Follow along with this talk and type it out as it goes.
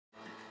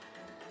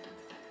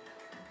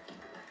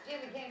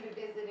Jimmy came to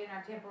visit in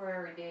our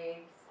temporary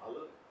digs. I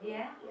look.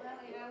 Yeah, well,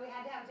 you know, we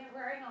had to have a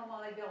temporary home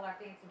while they built our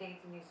fancy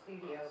dancy new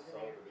studio over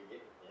there.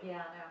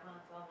 Yeah, I know, huh?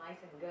 It's all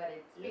nice and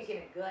gutted.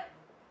 Speaking of gutting,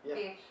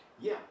 fish.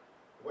 Yeah.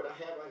 What I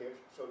have right here,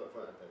 show the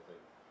front of that thing.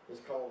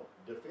 It's called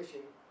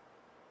Defishing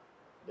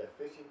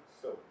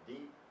soap.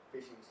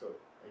 Defishing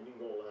soap. And you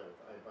can go online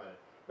and find it.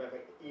 Matter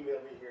of fact,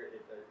 email me here at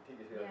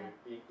TV's here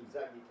in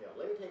exact detail.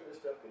 Let me tell you what this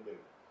stuff can do.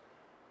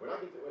 When I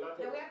take we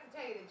have to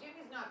tell you that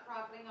Jimmy's not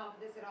profiting off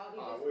of this at all.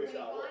 He just, when he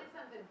finds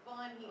something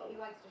fun, he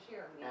likes to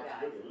share it with you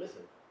guys. Absolutely.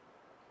 Listen,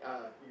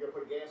 you're going to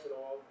put gas and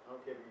oil. I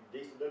don't care if you're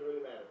diesel, doesn't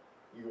really matter.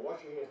 You can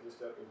wash your hands with this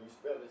stuff, and you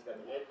smell it. It's got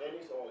the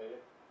anise oil in it.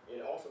 And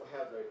it also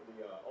has the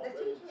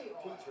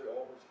tea tree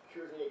oil, which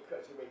cures any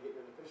cuts you may get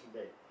during the fishing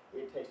day.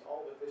 It takes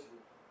all the fishing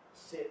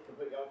scent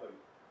completely off of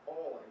you.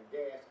 Oil and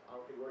gas,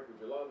 I don't care work with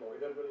your lawnmower,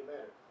 it doesn't really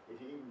matter.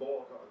 If you even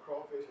boil a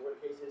crawfish or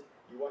whatever the case is,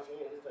 you wash your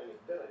hands, this thing is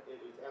done.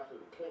 It's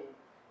absolutely clean.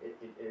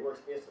 It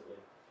works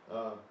instantly.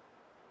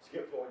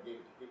 Skip Floyd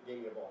gave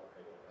me a ball.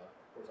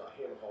 Of course, I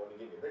hammer hauled and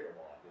gave me a bigger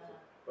ball.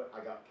 But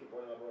I got keep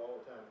running my boat all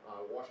the time.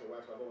 I wash and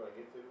wax my boat when I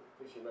get through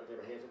fishing right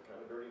there. My hands are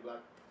kind of dirty black.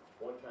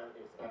 One time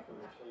it's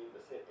absolutely clean. The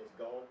scent is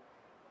gone.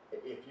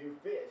 If you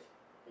fish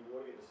and you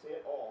want to get the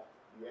scent off,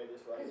 you add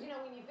this right. Because you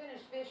know when you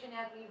finish fishing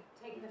after you've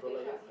taken the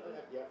fish out,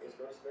 yeah, it's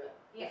going to smell.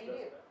 Yeah,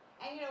 you do.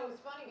 And you know, it's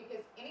funny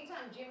because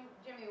anytime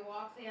Jimmy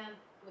walks in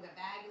with a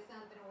bag of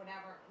something or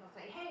whatever, he'll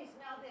say, hey,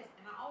 smell this.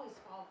 And I always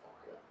fall for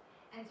it.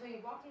 Yeah. And so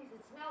he walked in and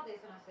said, smell this.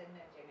 And I said,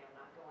 no, Jimmy, I'm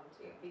not going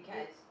to.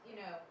 Because, you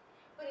know,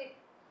 but it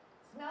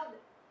smelled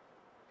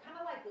kind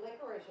of like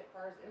licorice at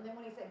first. And then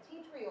when he said tea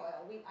tree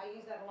oil, I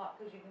use that a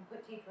lot because you can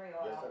put tea tree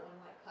oil on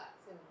like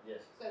cuts and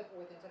so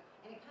forth. And so,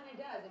 and it kind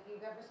of does. If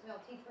you've ever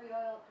smelled tea tree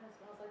oil, it kind of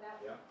smells like that.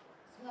 Yeah.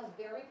 It smells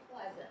very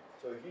pleasant.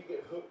 So if you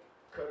get hooked,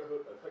 cut a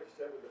hook, or cut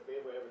yourself with the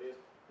fin, whatever it is,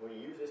 when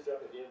you use this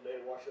stuff at the end of the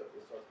day, wash up,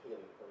 it starts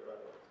healing for you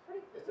right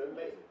away. It's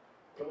amazing.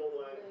 Come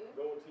online,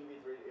 go on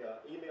TV3,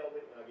 email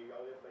me, and I'll give you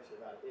all the information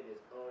about it. It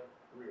is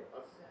unreal.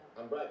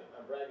 I'm bragging.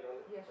 I'm bragging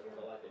on it because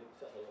I like it. It's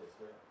such a lovely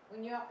smell.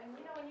 And you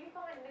know, when you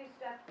find new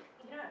stuff,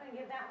 you're not going to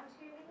give that one to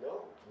me?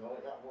 No,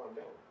 I got one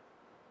going.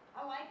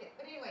 I like it.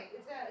 But anyway,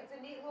 it's a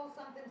neat little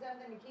something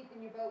to keep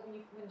in your boat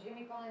when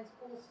Jimmy finds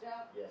cool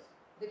stuff. Yes.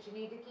 That you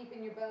need to keep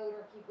in your boat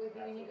or keep with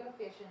you when you go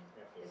fishing.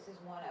 Absolutely. This is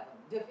one of them.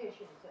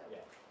 Defishing soap.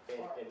 Yeah. And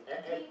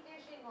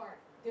defishing or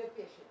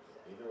defishing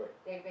soap. Either way.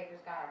 Dave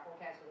Baker's got our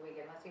forecast for the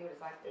weekend. Let's see what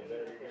it's like. Okay,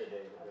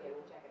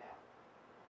 we'll check it out.